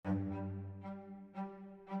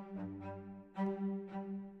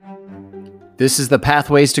This is the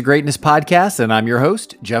Pathways to Greatness podcast, and I'm your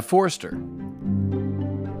host, Jeff Forrester.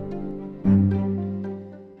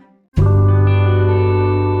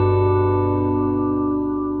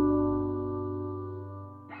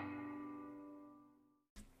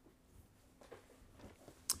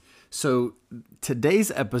 So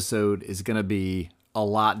today's episode is going to be a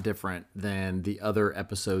lot different than the other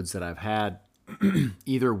episodes that I've had,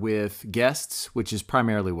 either with guests, which is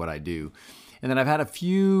primarily what I do, and then I've had a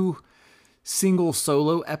few single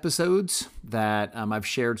solo episodes that I've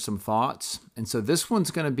shared some thoughts. And so this one's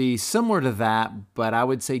going to be similar to that, but I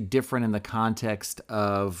would say different in the context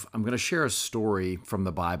of I'm going to share a story from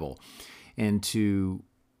the Bible and to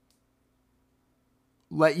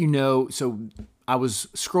let you know. So I was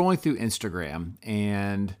scrolling through Instagram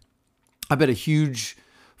and I've been a huge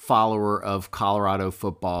follower of Colorado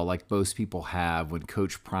football, like most people have, when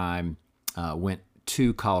Coach Prime went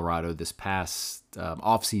to Colorado this past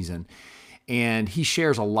offseason. And he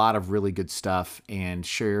shares a lot of really good stuff and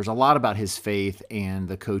shares a lot about his faith and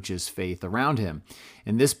the coach's faith around him.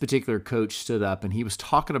 And this particular coach stood up and he was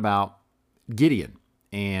talking about Gideon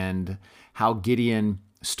and how Gideon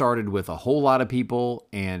started with a whole lot of people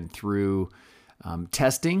and through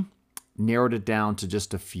testing, narrowed it down to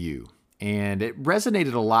just a few. And it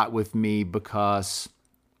resonated a lot with me because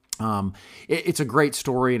it's a great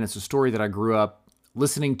story, and it's a story that I grew up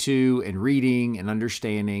listening to and reading and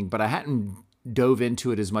understanding, but I hadn't dove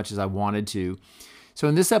into it as much as I wanted to. So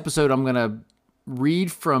in this episode, I'm going to read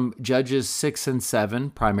from Judges 6 and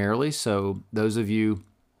 7 primarily. So those of you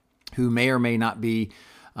who may or may not be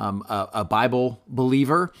a Bible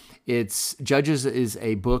believer, Judges is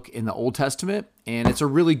a book in the Old Testament, and it's a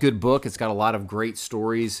really good book. It's got a lot of great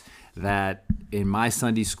stories that in my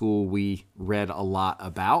Sunday school we read a lot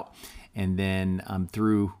about. And then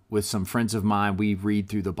with some friends of mine, we read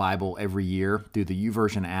through the Bible every year through the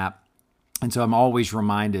YouVersion app. And so I'm always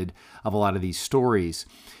reminded of a lot of these stories.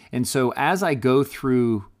 And so as I go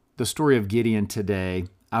through the story of Gideon today,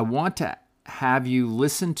 I want to have you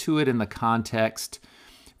listen to it in the context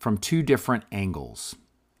from two different angles.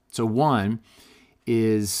 So one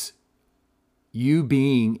is you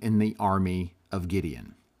being in the army of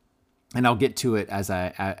Gideon. And I'll get to it as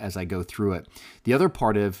I go through it. The other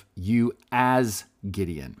part of you as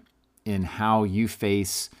Gideon in how you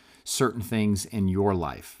face certain things in your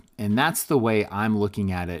life. And that's the way I'm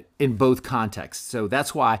looking at it in both contexts. So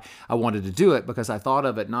that's why I wanted to do it, because I thought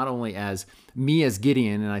of it not only as me as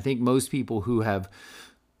Gideon, and I think most people who have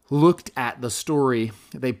looked at the story,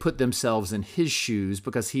 they put themselves in his shoes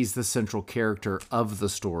because he's the central character of the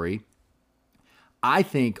story. I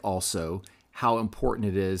think also how important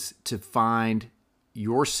it is to find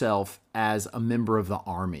yourself as a member of the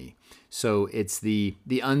army. So it's the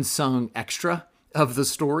unsung extra of the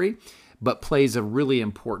story, but plays a really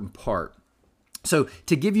important part. So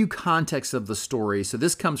to give you context of the story, so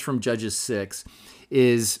this comes from Judges 6,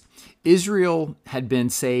 is Israel had been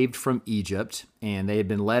saved from Egypt, and they had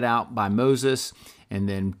been led out by Moses and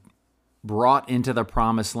then brought into the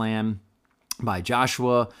promised land by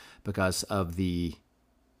Joshua because of the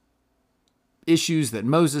issues that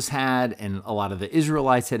Moses had and a lot of the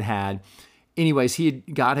Israelites had had. Anyways,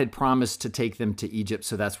 God had promised to take them to Egypt,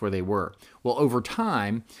 so that's where they were. Well, over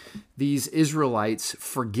time, these Israelites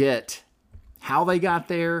forget how they got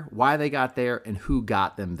there, why they got there, and who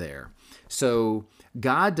got them there. So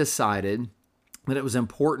God decided that it was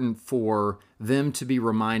important for them to be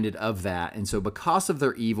reminded of that. And so because of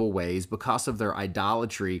their evil ways, because of their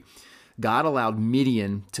idolatry, God allowed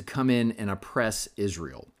Midian to come in and oppress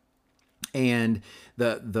Israel. And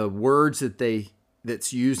the words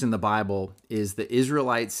that's used in the Bible is the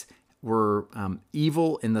Israelites were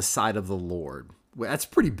evil in the sight of the Lord. Well, that's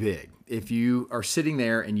pretty big. If you are sitting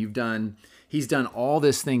there and he's done all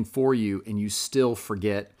this thing for you and you still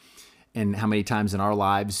forget, and how many times in our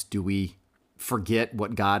lives do we forget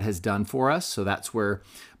what God has done for us? So that's where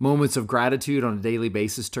moments of gratitude on a daily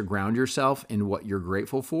basis to ground yourself in what you're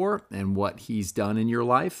grateful for and what he's done in your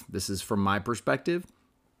life. This is from my perspective.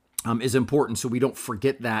 Is important so we don't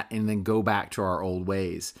forget that and then go back to our old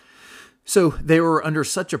ways. So they were under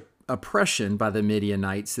such oppression by the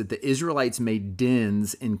Midianites that the Israelites made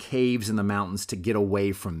dens in caves in the mountains to get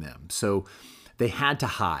away from them. So they had to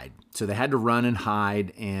hide. So they had to run and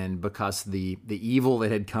hide, and because the evil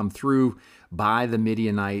that had come through by the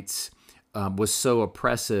Midianites was so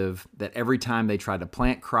oppressive that every time they tried to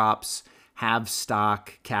plant crops, have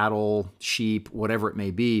stock, cattle, sheep, whatever it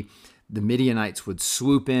may be, the Midianites would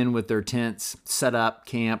swoop in with their tents, set up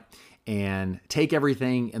camp, and take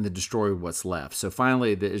everything and then destroy what's left. So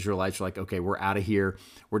finally, the Israelites were like, okay, we're out of here.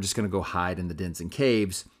 We're just going to go hide in the dens and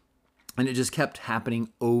caves. And it just kept happening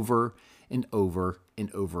over and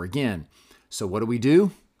over again. So what do we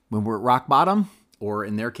do when we're at rock bottom, or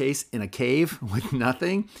in their case, in a cave with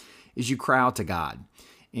nothing? Is you cry out to God.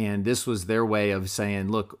 And this was their way of saying,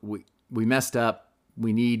 look, we messed up.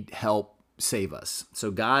 We need help. Save us. So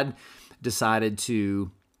God decided to,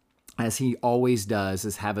 as he always does,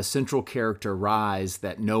 is have a central character rise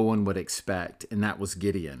that no one would expect, and that was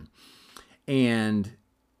Gideon. And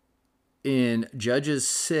in Judges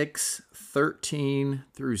 6:13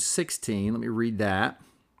 through 16, let me read that.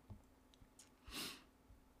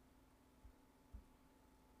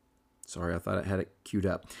 Sorry, I thought I had it queued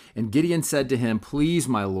up. And Gideon said to him, "Please,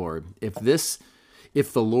 my Lord,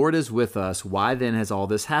 if the Lord is with us, why then has all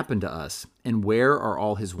this happened to us? And where are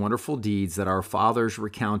all his wonderful deeds that our fathers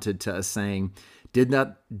recounted to us, saying, Did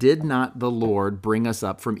not the Lord bring us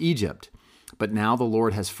up from Egypt? But now the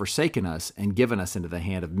Lord has forsaken us and given us into the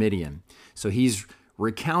hand of Midian." So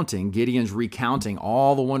Gideon's recounting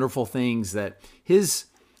all the wonderful things that his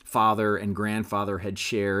father and grandfather had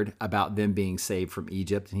shared about them being saved from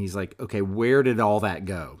Egypt. And he's like, okay, where did all that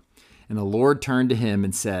go? And the Lord turned to him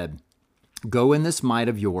and said, "Go in this might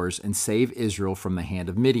of yours and save Israel from the hand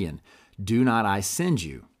of Midian. Do not I send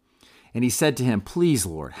you?" And he said to him, "Please,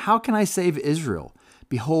 Lord, how can I save Israel?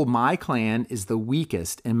 Behold, my clan is the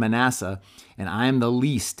weakest in Manasseh, and I am the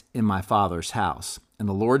least in my father's house." And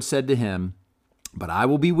the Lord said to him, "But I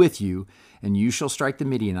will be with you, and you shall strike the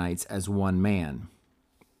Midianites as one man."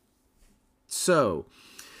 So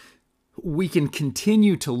we can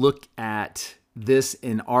continue to look at this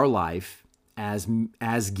in our life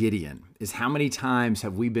as Gideon, is how many times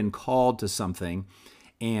have we been called to something,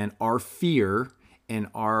 and our fear and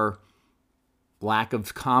our lack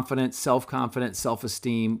of confidence, self-confidence,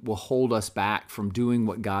 self-esteem will hold us back from doing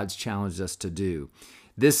what God's challenged us to do.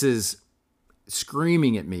 This is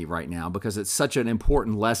screaming at me right now because it's such an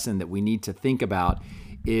important lesson that we need to think about,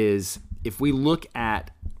 is if we look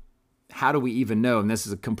at how do we even know, and this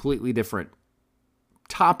is a completely different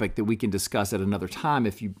topic that we can discuss at another time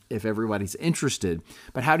if everybody's interested,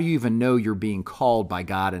 but how do you even know you're being called by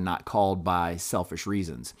God and not called by selfish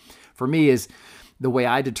reasons? For me, is the way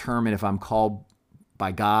I determine if I'm called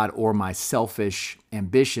by God or my selfish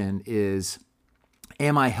ambition is,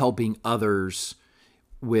 am I helping others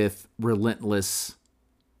with relentless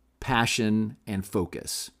passion and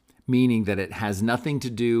focus? Meaning that it has nothing to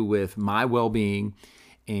do with my well-being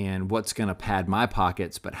and what's going to pad my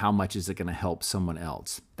pockets, but how much is it going to help someone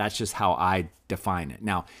else? That's just how I define it.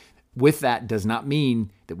 Now, with that does not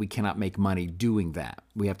mean that we cannot make money doing that.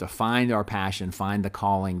 We have to find our passion, find the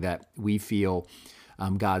calling that we feel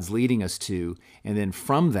God's leading us to, and then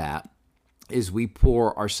from that is we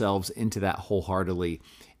pour ourselves into that wholeheartedly,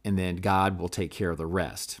 and then God will take care of the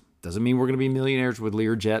rest. Doesn't mean we're going to be millionaires with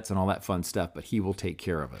Lear jets and all that fun stuff, but he will take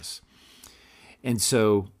care of us. And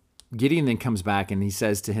so Gideon then comes back and he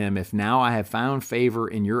says to him, "If now I have found favor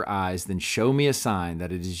in your eyes, then show me a sign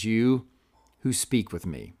that it is you who speak with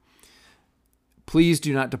me. Please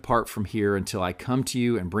do not depart from here until I come to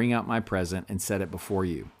you and bring out my present and set it before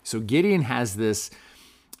you." So Gideon has this,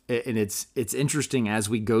 and it's interesting as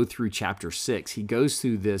we go through chapter 6, he goes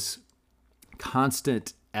through this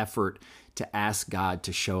constant effort to ask God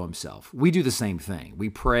to show himself. We do the same thing. We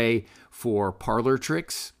pray for parlor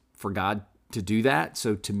tricks, for God to do that.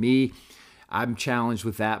 So to me, I'm challenged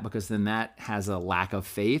with that because then that has a lack of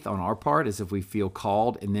faith on our part, as if we feel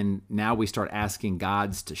called. And then now we start asking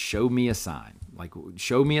God's to show me a sign, like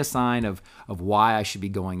show me a sign of why I should be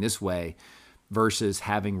going this way, versus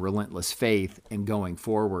having relentless faith and going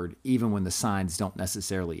forward, even when the signs don't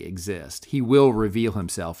necessarily exist. He will reveal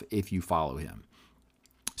himself if you follow him.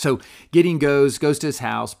 So Gideon goes to his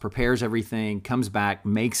house, prepares everything, comes back,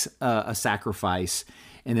 makes a sacrifice.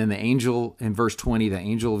 And then the angel, in verse 20, the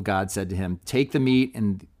angel of God said to him, "Take the meat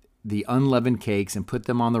and the unleavened cakes and put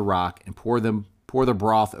them on the rock and pour the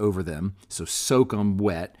broth over them." So soak them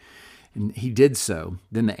wet. And he did so.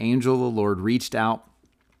 Then the angel of the Lord reached out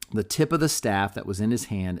the tip of the staff that was in his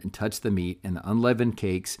hand and touched the meat and the unleavened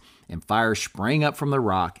cakes, and fire sprang up from the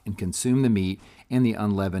rock and consumed the meat and the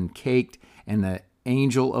unleavened cake, and the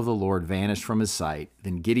angel of the Lord vanished from his sight.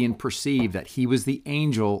 Then Gideon perceived that he was the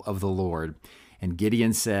angel of the Lord. And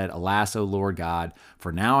Gideon said, "Alas, O Lord God,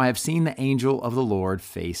 for now I have seen the angel of the Lord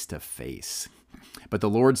face to face." But the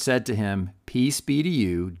Lord said to him, "Peace be to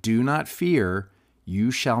you. Do not fear. You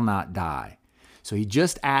shall not die." So he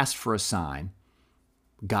just asked for a sign.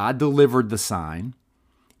 God delivered the sign.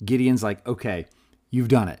 Gideon's like, "Okay, you've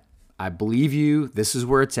done it. I believe you. This is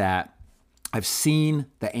where it's at. I've seen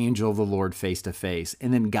the angel of the Lord face to face."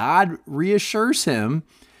 And then God reassures him,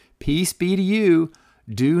 "Peace be to you.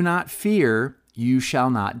 Do not fear. You shall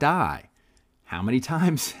not die." How many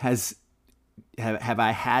times has Have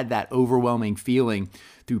I had that overwhelming feeling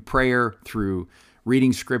through prayer, through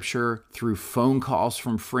reading scripture, through phone calls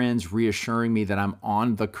from friends reassuring me that I'm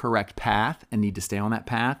on the correct path and need to stay on that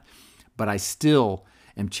path, but I still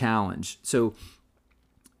am challenged. So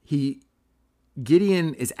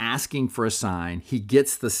Gideon is asking for a sign. He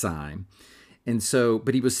gets the sign. And so,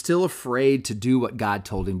 but he was still afraid to do what God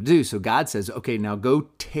told him to do. So God says, okay, now go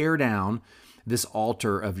tear down this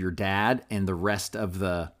altar of your dad and the rest of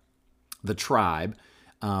the tribe,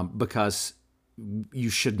 because you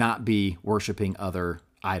should not be worshiping other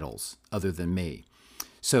idols other than me.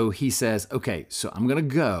 So he says, okay, so I'm going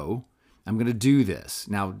to do this.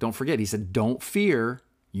 Now, don't forget, he said, don't fear,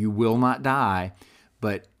 you will not die.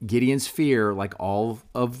 But Gideon's fear, like all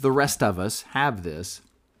of the rest of us have this,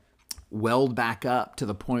 welled back up to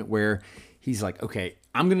the point where he's like, okay,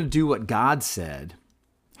 I'm going to do what God said.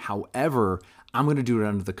 However, I'm going to do it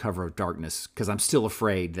under the cover of darkness because I'm still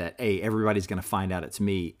afraid that, hey, everybody's going to find out it's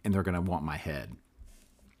me and they're going to want my head.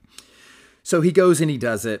 So he goes and he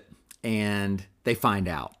does it, and they find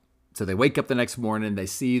out. So they wake up the next morning, they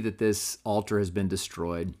see that this altar has been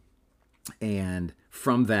destroyed. And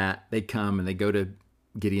from that, they come and they go to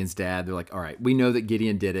Gideon's dad. They're like, all right, we know that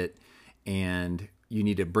Gideon did it, and you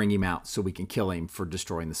need to bring him out so we can kill him for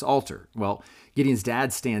destroying this altar. Well, Gideon's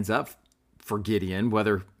dad stands up for Gideon,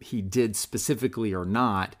 whether he did specifically or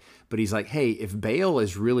not, but he's like, hey, if Baal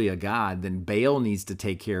is really a god, then Baal needs to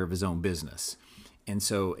take care of his own business. And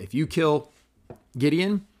so if you kill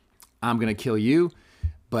Gideon, I'm going to kill you.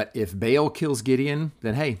 But if Baal kills Gideon,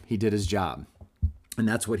 then hey, he did his job. And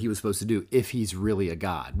that's what he was supposed to do if he's really a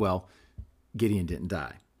god. Well, Gideon didn't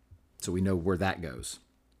die. So we know where that goes.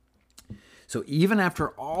 So even after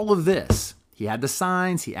all of this, he had the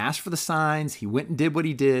signs, he asked for the signs, he went and did what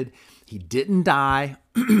he did, he didn't die.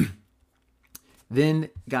 Then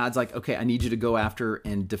God's like, okay, I need you to go after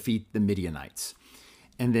and defeat the Midianites.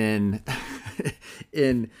 And then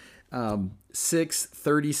in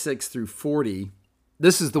 6:36 through 40,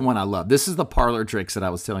 this is the one I love. This is the parlor tricks that I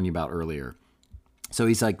was telling you about earlier. So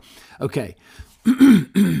he's like, okay,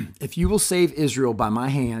 if you will save Israel by my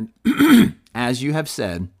hand, as you have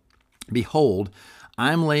said, behold,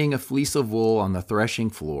 I am laying a fleece of wool on the threshing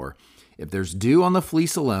floor. If there's dew on the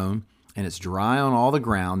fleece alone, and it's dry on all the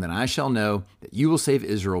ground, then I shall know that you will save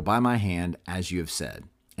Israel by my hand, as you have said.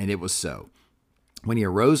 And it was so. When he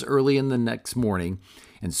arose early in the next morning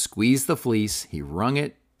and squeezed the fleece, he wrung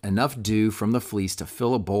it enough dew from the fleece to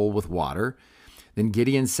fill a bowl with water. Then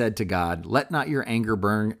Gideon said to God, let not your anger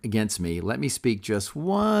burn against me. Let me speak just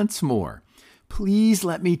once more. Please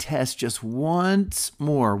let me test just once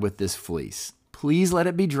more with this fleece. Please let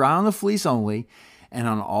it be dry on the fleece only, and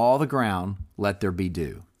on all the ground let there be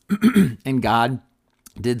dew. And God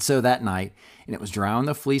did so that night, and it was dry on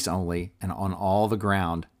the fleece only, and on all the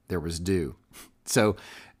ground there was dew. So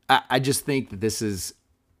I just think that this is,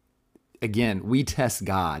 again, we test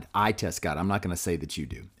God. I test God. I'm not going to say that you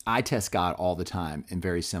do. I test God all the time in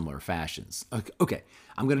very similar fashions. Okay,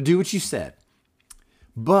 I'm going to do what you said,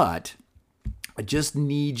 but I just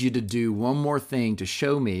need you to do one more thing to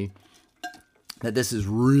show me that this is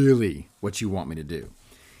really what you want me to do.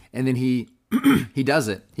 And then he does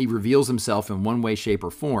it. He reveals himself in one way, shape,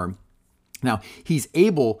 or form. Now, he's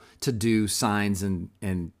able to do signs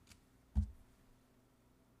and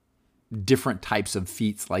different types of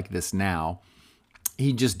feats like this now.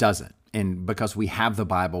 He just doesn't. And because we have the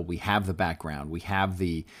Bible, we have the background, we have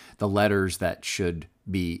the letters that should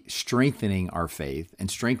be strengthening our faith and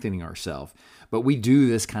strengthening ourselves. But we do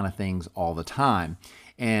this kind of things all the time.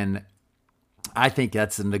 And I think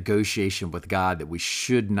that's a negotiation with God that we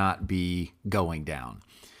should not be going down.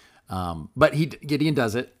 But Gideon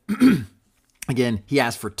does it. Again, he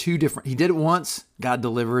asked for he did it once, God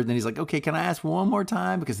delivered. Then he's like, okay, can I ask one more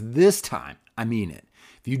time? Because this time, I mean it.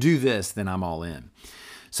 If you do this, then I'm all in.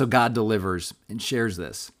 So God delivers and shares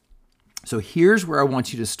this. So here's where I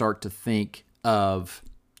want you to start to think of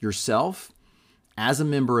yourself as a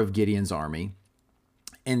member of Gideon's army.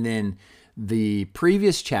 And then the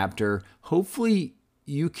previous chapter, hopefully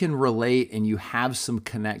you can relate and you have some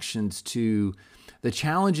connections to the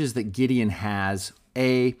challenges that Gideon has.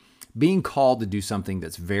 A, being called to do something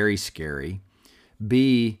that's very scary.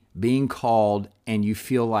 B, being called and you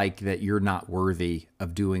feel like that you're not worthy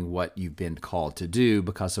of doing what you've been called to do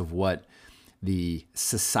because of what the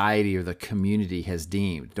society or the community has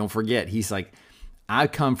deemed. Don't forget, he's like, I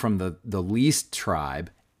come from the least tribe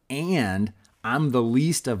and I'm the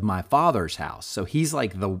least of my father's house. So he's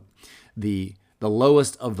like the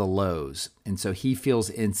lowest of the lows. And so he feels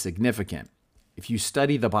insignificant. If you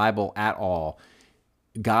study the Bible at all,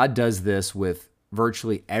 God does this with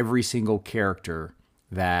virtually every single character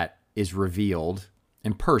that is revealed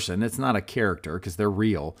in person. It's not a character because they're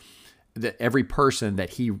real. That every person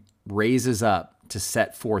that he raises up to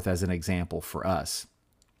set forth as an example for us.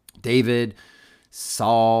 David,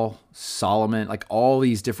 Saul, Solomon, like all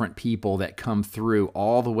these different people that come through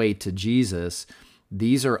all the way to Jesus,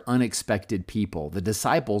 these are unexpected people. The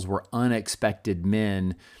disciples were unexpected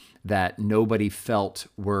men that nobody felt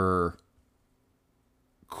were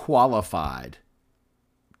qualified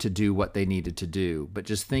to do what they needed to do. But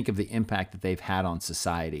just think of the impact that they've had on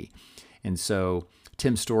society. And so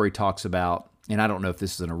Tim Story talks about, and I don't know if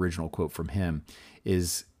this is an original quote from him,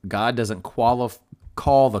 is God doesn't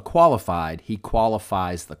call the qualified, he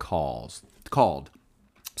qualifies the called.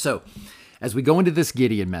 So as we go into this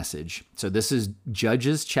Gideon message, so this is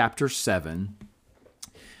Judges chapter 7.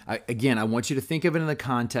 I want you to think of it in the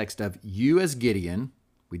context of you as Gideon.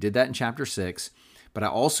 We did that in chapter 6. But I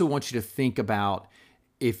also want you to think about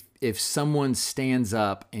if someone stands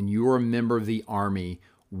up and you're a member of the army,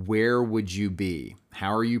 where would you be?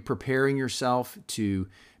 How are you preparing yourself to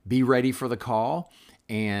be ready for the call?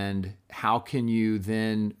 And how can you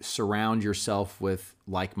then surround yourself with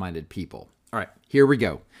like-minded people? All right, here we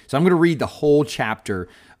go. So I'm going to read the whole chapter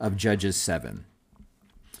of Judges 7.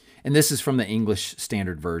 And this is from the English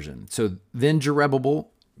Standard Version. So then Jeroboam,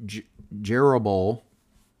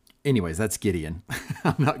 anyways, that's Gideon.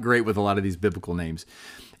 I'm not great with a lot of these biblical names.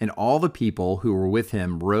 And all the people who were with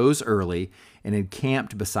him rose early and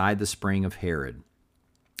encamped beside the spring of Harod.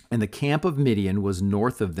 And the camp of Midian was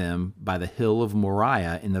north of them by the hill of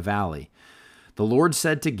Moriah in the valley. The Lord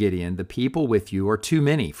said to Gideon, the people with you are too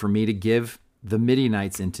many for me to give the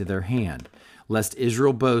Midianites into their hand, lest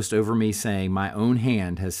Israel boast over me, saying, my own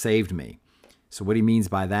hand has saved me. So what he means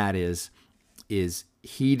by that is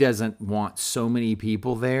he doesn't want so many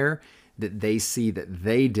people there that they see that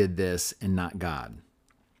they did this and not God.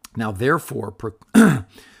 Now, therefore,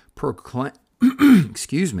 proclaim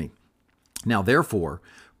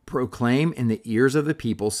in the ears of the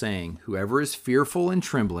people, saying, whoever is fearful and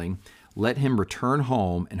trembling, let him return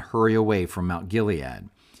home and hurry away from Mount Gilead.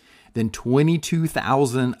 Then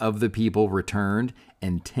 22,000 of the people returned,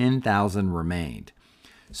 and 10,000 remained.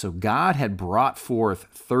 So God had brought forth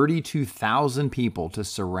 32,000 people to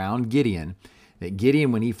surround Gideon, that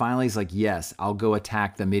Gideon, when he finally is like, yes, I'll go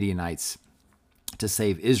attack the Midianites to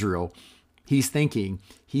save Israel, he's thinking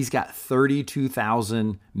he's got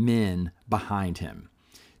 32,000 men behind him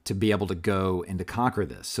to be able to go and to conquer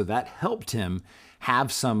this. So that helped him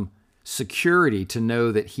have some security to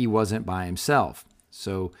know that he wasn't by himself.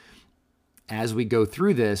 So as we go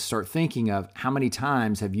through this, start thinking of how many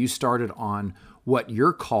times have you started on what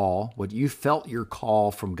your call, what you felt your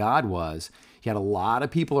call from God was. You had a lot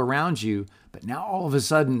of people around you, but now all of a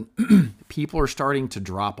sudden, people are starting to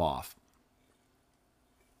drop off.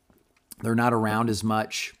 They're not around as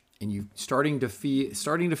much, and you're starting to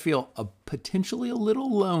feel potentially a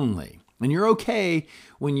little lonely. And you're okay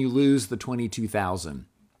when you lose the 22,000,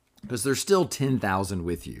 because there's still 10,000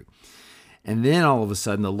 with you. And then all of a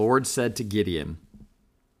sudden, the Lord said to Gideon,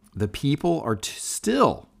 the people are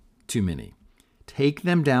still too many. Take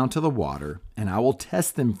them down to the water, and I will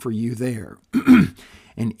test them for you there.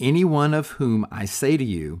 And any one of whom I say to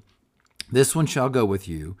you, this one shall go with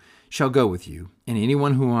you, shall go with you. And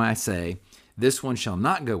anyone whom I say, this one shall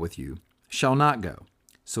not go with you, shall not go.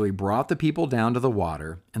 So he brought the people down to the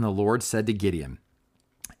water, and the Lord said to Gideon,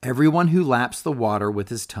 everyone who laps the water with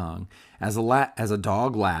his tongue, as a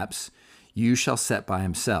dog laps, you shall set by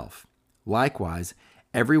himself. Likewise,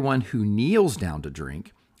 everyone who kneels down to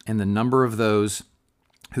drink, and the number of those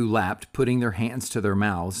who lapped, putting their hands to their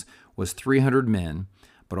mouths, was 300 men.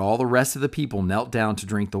 But all the rest of the people knelt down to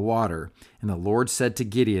drink the water. And the Lord said to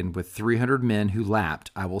Gideon, with 300 men who lapped,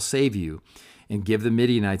 I will save you, and give the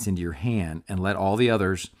Midianites into your hand, and let all the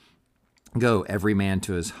others go, every man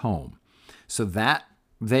to his home. So that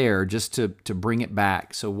there, just to bring it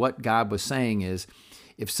back, so what God was saying is,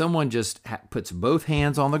 if someone just puts both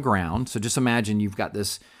hands on the ground, so just imagine you've got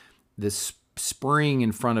this spring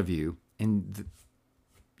in front of you, and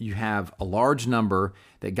you have a large number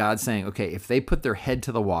that God's saying, okay, if they put their head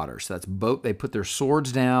to the water, so that's both, they put their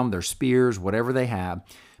swords down, their spears, whatever they have,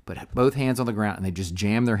 but both hands on the ground, and they just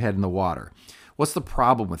jam their head in the water. What's the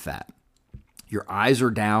problem with that? Your eyes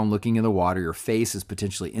are down looking in the water. Your face is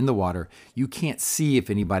potentially in the water. You can't see if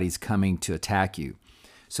anybody's coming to attack you.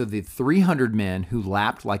 So the 300 men who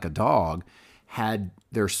lapped like a dog had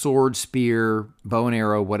their sword, spear, bow and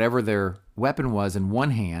arrow, whatever their weapon was in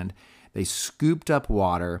one hand. They scooped up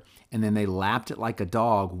water, and then they lapped it like a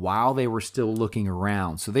dog while they were still looking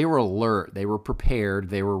around. So they were alert, they were prepared,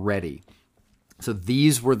 they were ready. So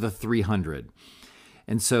these were the 300.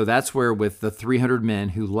 And so that's where with the 300 men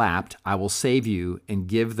who lapped, I will save you and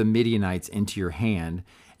give the Midianites into your hand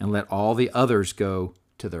and let all the others go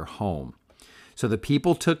to their home. So the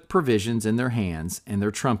people took provisions in their hands and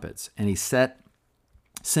their trumpets, and he sent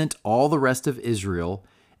all the rest of Israel,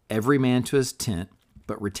 every man to his tent,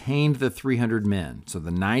 but retained the 300 men. So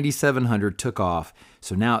the 9,700 took off.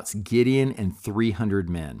 So now it's Gideon and 300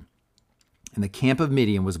 men. And the camp of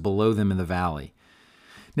Midian was below them in the valley.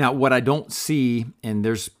 Now, what I don't see, and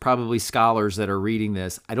there's probably scholars that are reading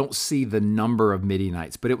this, I don't see the number of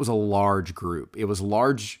Midianites, but it was a large group. It was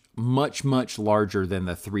large, much, much larger than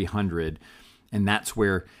the 300. And that's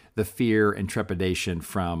where the fear and trepidation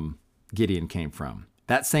from Gideon came from.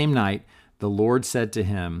 That same night, the Lord said to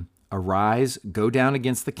him, "Arise, go down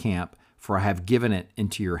against the camp, for I have given it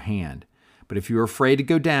into your hand. But if you are afraid to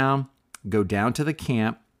go down to the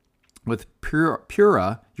camp with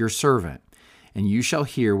Purah, your servant, and you shall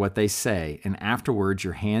hear what they say, and afterwards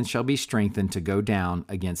your hands shall be strengthened to go down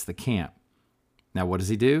against the camp." Now, what does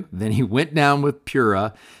he do? Then he went down with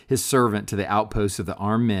Purah, his servant, to the outposts of the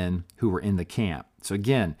armed men who were in the camp. So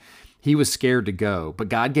again, he was scared to go, but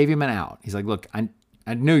God gave him an out. He's like, look,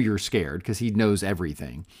 I know you're scared because he knows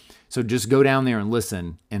everything. So just go down there and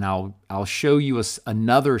listen, and I'll show you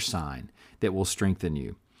another sign that will strengthen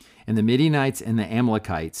you. And the Midianites and the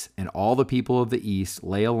Amalekites and all the people of the east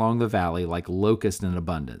lay along the valley like locusts in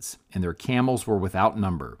abundance, and their camels were without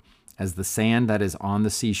number, as the sand that is on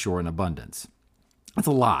the seashore in abundance. That's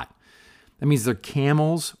a lot. That means their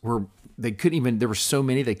camels there were so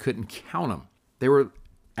many they couldn't count them. They were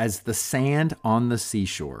as the sand on the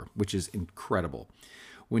seashore, which is incredible.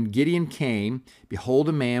 When Gideon came, behold,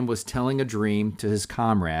 a man was telling a dream to his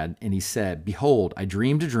comrade, and he said, "Behold, I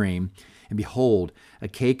dreamed a dream, and behold, a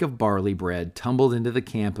cake of barley bread tumbled into the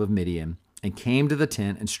camp of Midian, and came to the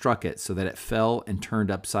tent and struck it, so that it fell and turned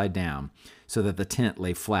upside down, so that the tent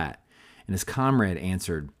lay flat." And his comrade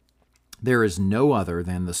answered, "There is no other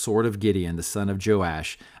than the sword of Gideon, the son of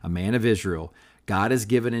Joash, a man of Israel. God has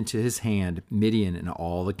given into his hand Midian and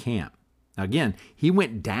all the camp." Now again, he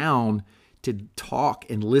went down to talk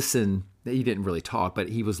and listen. He didn't really talk, but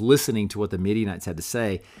he was listening to what the Midianites had to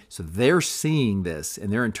say. So they're seeing this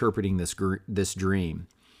and they're interpreting this dream.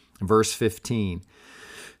 Verse 15,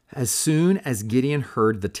 as soon as Gideon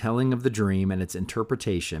heard the telling of the dream and its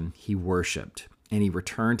interpretation, he worshiped. And he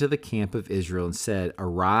returned to the camp of Israel and said,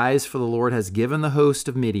 "Arise, for the Lord has given the host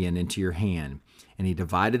of Midian into your hand." And he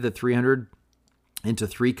divided the 300 into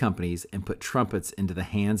 3 companies and put trumpets into the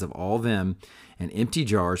hands of all them and empty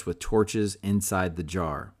jars with torches inside the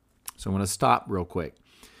jar. So I want to stop real quick.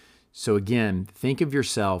 So again, think of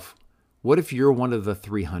yourself. What if you're one of the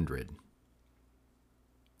 300?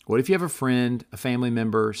 What if you have a friend, a family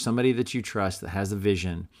member, somebody that you trust that has a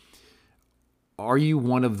vision? Are you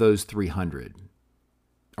one of those 300?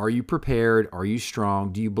 Are you prepared? Are you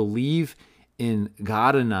strong? Do you believe in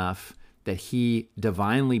God enough that he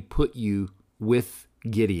divinely put you with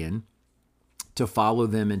Gideon to follow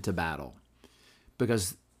them into battle?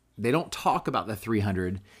 Because they don't talk about the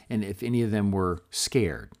 300 and if any of them were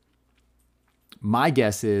scared. My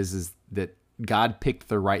guess is that God picked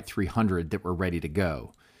the right 300 that were ready to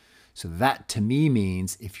go. So that to me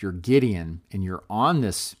means if you're Gideon and you're on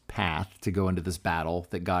this path to go into this battle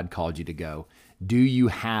that God called you to go, do you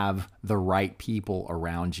have the right people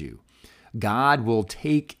around you? God will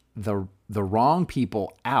take the wrong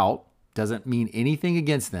people out. Doesn't mean anything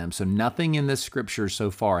against them. So nothing in this scripture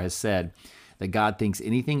so far has said that God thinks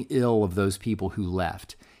anything ill of those people who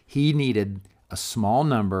left. He needed a small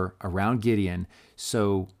number around Gideon,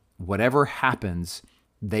 so whatever happens,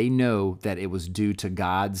 they know that it was due to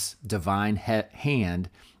God's divine hand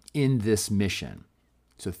in this mission.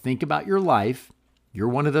 So think about your life. You're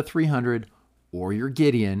one of the 300, or you're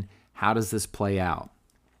Gideon. How does this play out?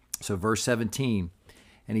 So verse 17,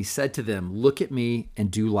 and he said to them, "Look at me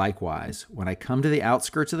and do likewise. When I come to the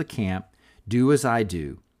outskirts of the camp, do as I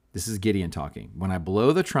do." This is Gideon talking. "When I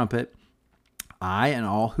blow the trumpet, I and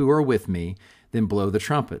all who are with me, then blow the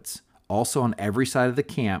trumpets, also on every side of the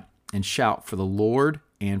camp, and shout for the Lord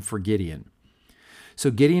and for Gideon."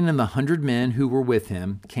 So Gideon and the 100 men who were with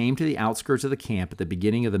him came to the outskirts of the camp at the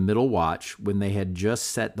beginning of the middle watch when they had just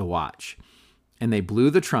set the watch. And they blew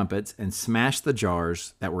the trumpets and smashed the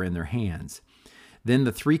jars that were in their hands. Then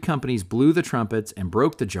the 3 companies blew the trumpets and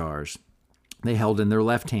broke the jars. They held in their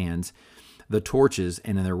left hands the torches,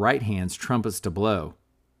 and in their right hands trumpets to blow.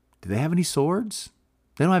 Do they have any swords?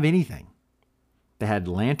 They don't have anything. They had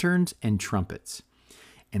lanterns and trumpets.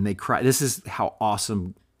 And they cried, this is how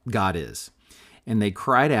awesome God is. And they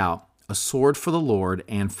cried out, "A sword for the Lord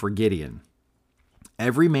and for Gideon."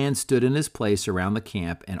 Every man stood in his place around the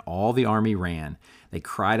camp, and all the army ran. They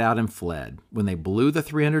cried out and fled. When they blew the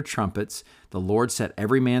 300 trumpets, the Lord set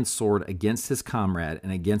every man's sword against his comrade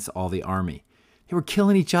and against all the army. They were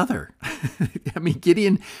killing each other. I mean,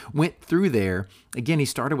 Gideon went through there. Again, he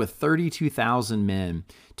started with 32,000 men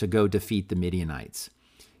to go defeat the Midianites.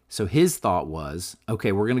 So his thought was,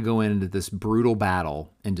 okay, we're going to go into this brutal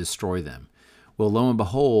battle and destroy them. Well, lo and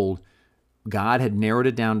behold, God had narrowed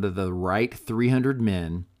it down to the right 300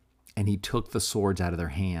 men, and he took the swords out of their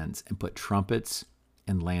hands and put trumpets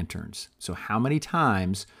and lanterns. So how many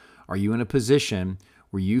times are you in a position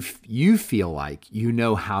where you feel like you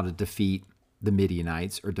know how to defeat the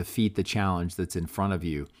Midianites or defeat the challenge that's in front of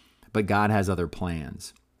you, but God has other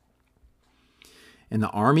plans? And the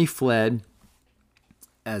army fled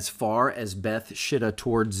as far as Beth Shittah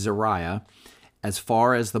towards Zariah, as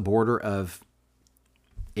far as the border of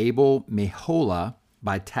Abel Meholah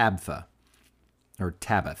by Tabbath.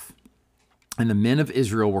 And the men of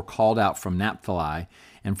Israel were called out from Naphtali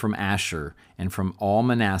and from Asher and from all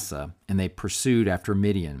Manasseh, and they pursued after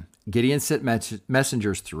Midian. Gideon sent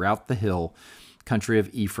messengers throughout the hill country of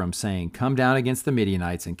Ephraim, saying, "Come down against the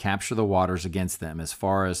Midianites and capture the waters against them as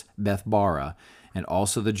far as Beth-barah, and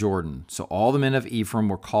also the Jordan." So all the men of Ephraim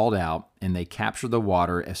were called out, and they captured the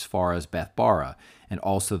water as far as Beth-barah, and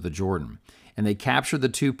also the Jordan. And they captured the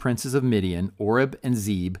two princes of Midian, Oreb and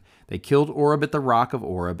Zeb. They killed Oreb at the rock of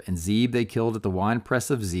Oreb, and Zeb they killed at the winepress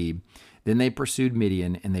of Zeb. Then they pursued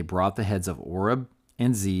Midian, and they brought the heads of Oreb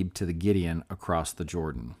and Zeb to the Gideon across the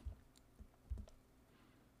Jordan.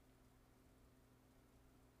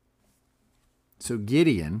 So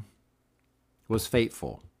Gideon was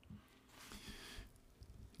faithful.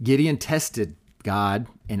 Gideon tested God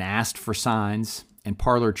and asked for signs and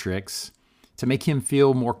parlor tricks to make him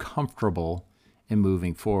feel more comfortable in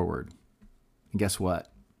moving forward. And guess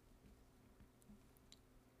what?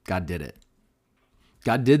 God did it.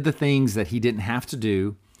 God did the things that he didn't have to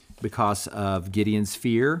do because of Gideon's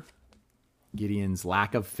fear, Gideon's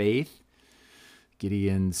lack of faith,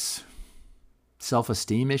 Gideon's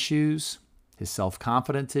self-esteem issues, his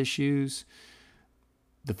self-confidence issues,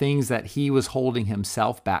 the things that he was holding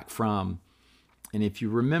himself back from. And if you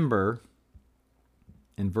remember,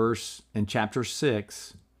 in chapter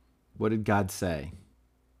 6, what did God say?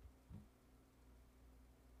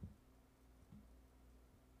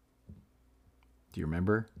 Do you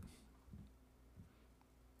remember?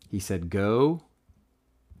 He said, "Go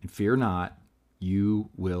and fear not, you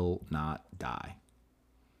will not die."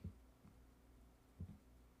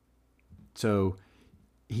 So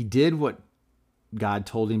he did what God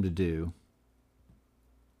told him to do.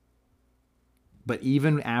 But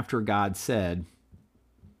even after God said,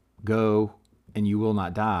 "Go and you will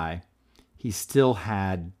not die," he still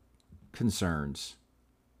had concerns.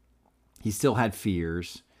 He still had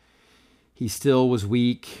fears. He still was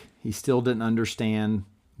weak. He still didn't understand,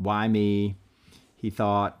 why me? He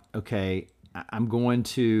thought, okay, I'm going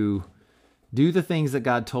to do the things that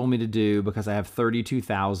God told me to do because I have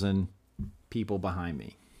 32,000 people behind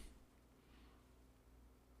me.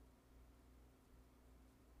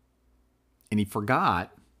 And he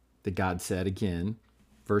forgot that God said again,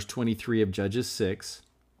 verse 23 of Judges 6,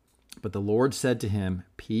 "But the Lord said to him,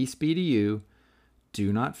 Peace be to you,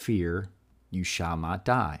 do not fear, you shall not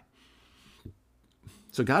die."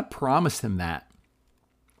 So God promised him that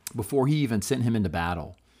before he even sent him into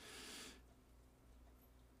battle.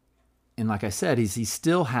 And like I said, he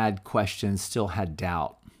still had questions, still had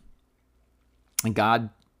doubt. And God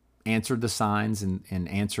answered the signs and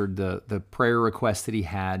answered the prayer requests that he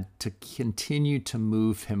had to continue to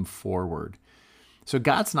move him forward. So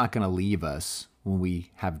God's not going to leave us when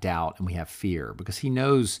we have doubt and we have fear, because he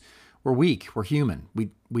knows we're weak, we're human.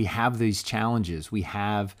 We have these challenges. We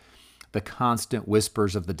have the constant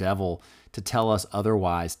whispers of the devil to tell us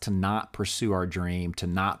otherwise, to not pursue our dream, to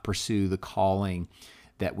not pursue the calling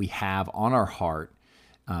that we have on our heart,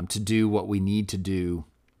 to do what we need to do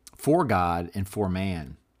for God and for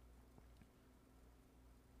man.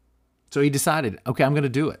 So he decided, okay, I'm going to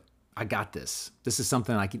do it. I got this. This is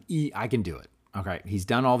something I can eat. I can do it. Okay. He's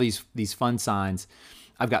done all these fun signs.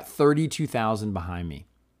 I've got 32,000 behind me.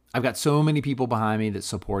 I've got so many people behind me that's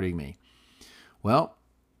supporting me. Well,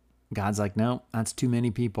 God's like, no, that's too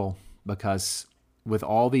many people, because with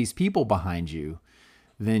all these people behind you,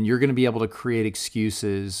 then you're going to be able to create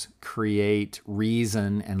excuses, create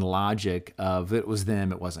reason and logic of it was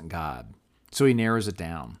them, it wasn't God. So he narrows it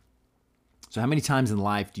down. So how many times in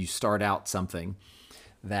life do you start out something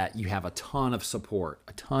that you have a ton of support,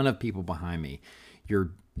 a ton of people behind me?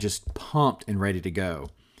 You're just pumped and ready to go.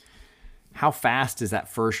 How fast is that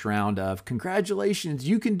first round of congratulations,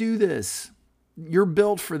 you can do this? You're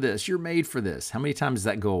built for this. You're made for this. How many times does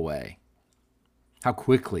that go away? How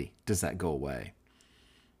quickly does that go away?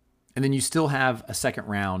 And then you still have a second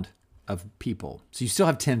round of people. So you still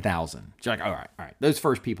have 10,000. You're like, all right. Those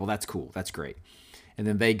first people, that's cool. That's great. And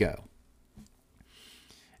then they go.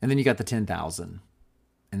 And then you got the 10,000.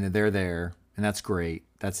 And then they're there. And that's great.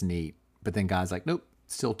 That's neat. But then God's like, nope,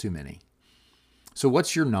 still too many. So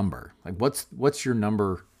what's your number? Like what's your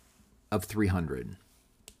number of 300?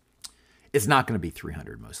 It's not going to be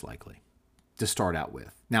 300 most likely to start out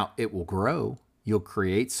with. Now, it will grow. You'll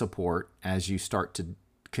create support as you start to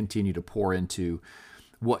continue to pour into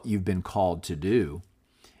what you've been called to do.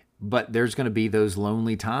 But there's going to be those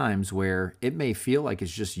lonely times where it may feel like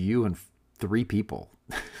it's just you and 3 people.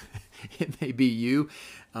 It may be you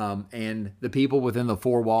and the people within the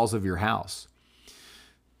 4 walls of your house.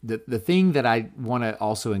 The thing that I want to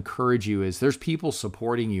also encourage you is there's people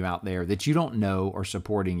supporting you out there that you don't know are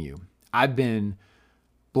supporting you. I've been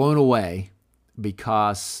blown away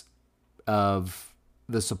because of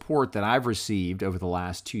the support that I've received over the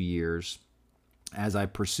last 2 years as I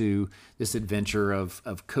pursue this adventure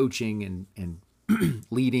of coaching and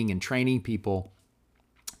leading and training people,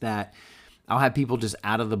 that I'll have people just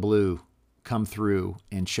out of the blue come through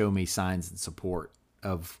and show me signs and support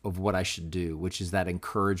of what I should do, which is that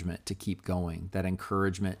encouragement to keep going, that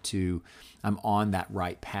encouragement to I'm on that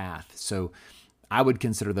right path. So I would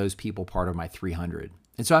consider those people part of my 300.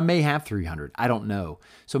 And so I may have 300. I don't know.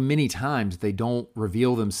 So many times they don't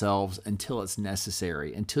reveal themselves until it's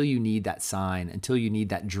necessary, until you need that sign, until you need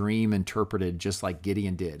that dream interpreted, just like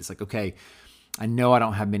Gideon did. It's like, okay, I know I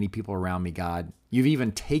don't have many people around me, God. You've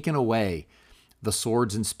even taken away the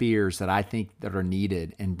swords and spears that I think that are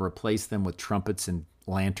needed and replaced them with trumpets and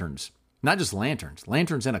lanterns. Not just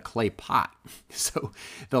lanterns in a clay pot. So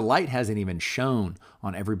the light hasn't even shone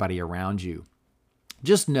on everybody around you.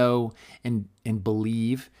 Just know and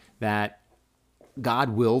believe that God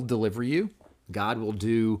will deliver you. God will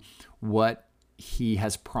do what he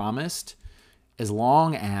has promised as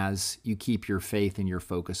long as you keep your faith and your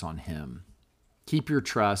focus on him. Keep your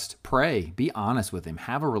trust. Pray. Be honest with him.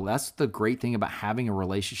 That's the great thing about having a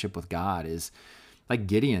relationship with God is, like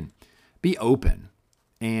Gideon, be open.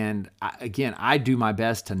 And I do my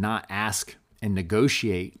best to not ask and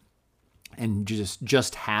negotiate and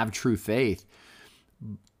just have true faith.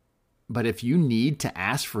 But if you need to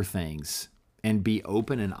ask for things and be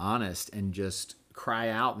open and honest and just cry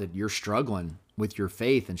out that you're struggling with your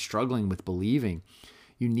faith and struggling with believing,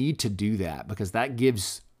 you need to do that, because that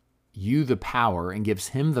gives you the power and gives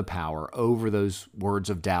him the power over those words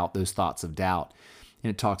of doubt, those thoughts of doubt.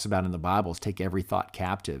 And it talks about in the Bible is take every thought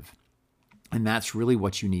captive. And that's really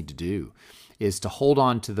what you need to do, is to hold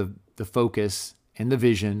on to the focus and the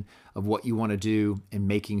vision of what you want to do and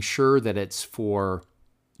making sure that it's for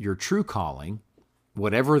your true calling,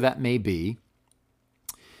 whatever that may be,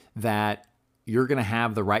 that you're going to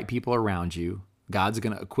have the right people around you. God's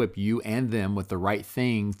going to equip you and them with the right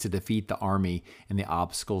things to defeat the army and the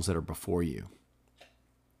obstacles that are before you.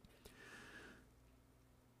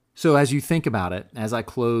 So as you think about it, as I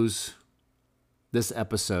close this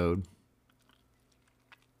episode,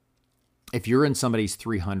 if you're in somebody's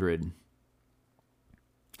 300,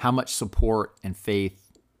 how much support and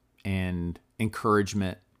faith and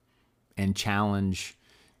encouragement and challenge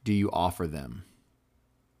do you offer them?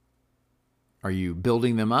 Are you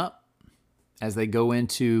building them up as they go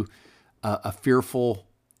into a fearful,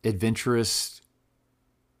 adventurous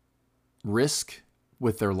risk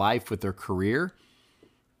with their life, with their career?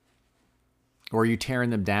 Or are you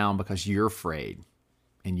tearing them down because you're afraid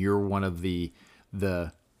and you're one of the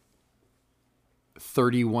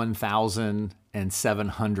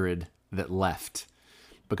 31,700 that left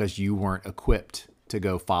because you weren't equipped to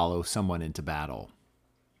go follow someone into battle?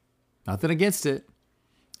 Nothing against it.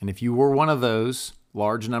 And if you were one of those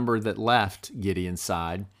large number that left Gideon's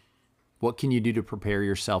side, what can you do to prepare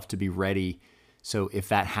yourself to be ready so if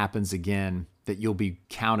that happens again, that you'll be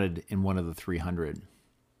counted in one of the 300?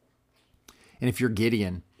 And if you're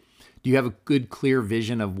Gideon, do you have a good, clear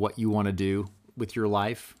vision of what you want to do with your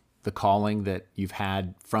life, the calling that you've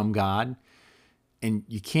had from God? And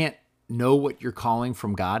you can't know what your calling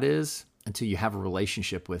from God is until you have a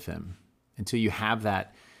relationship with him, until you have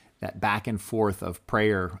that back and forth of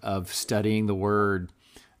prayer, of studying the word,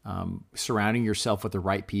 surrounding yourself with the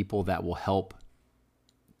right people that will help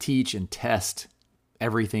teach and test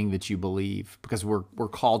everything that you believe, because we're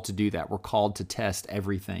called to do that. We're called to test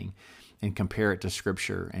everything and compare it to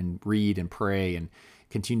Scripture and read and pray and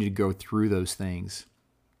continue to go through those things.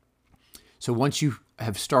 So once you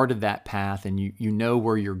have started that path and you know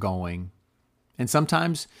where you're going, and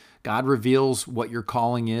sometimes God reveals what your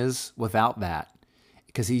calling is without that.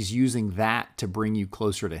 because he's using that to bring you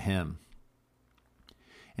closer to him.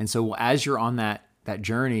 And so as you're on that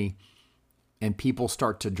journey and people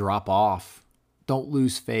start to drop off, don't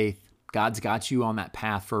lose faith. God's got you on that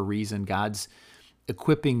path for a reason. God's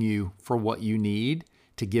equipping you for what you need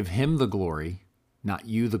to give him the glory, not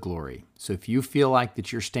you the glory. So if you feel like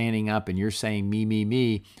that you're standing up and you're saying,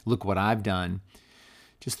 me, look what I've done,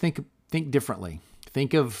 just think differently.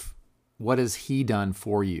 Think of what has he done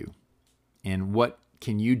for you and what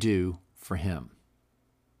can you do for him.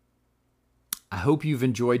 I hope you've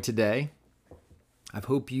enjoyed today. I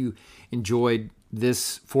hope you enjoyed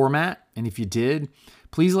this format. And if you did,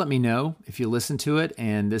 please let me know if you listened to it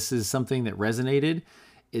and this is something that resonated.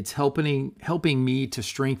 It's helping me to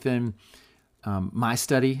strengthen my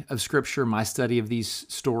study of Scripture, my study of these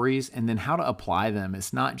stories, and then how to apply them.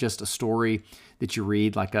 It's not just a story that you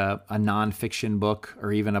read like a nonfiction book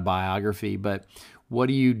or even a biography, but what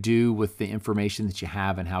do you do with the information that you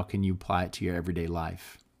have and how can you apply it to your everyday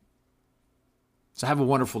life? So have a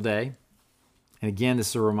wonderful day. And again, this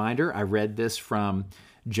is a reminder. I read this from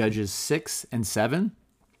Judges 6 and 7.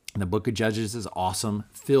 And the book of Judges is awesome,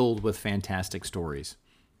 filled with fantastic stories.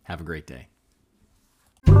 Have a great day.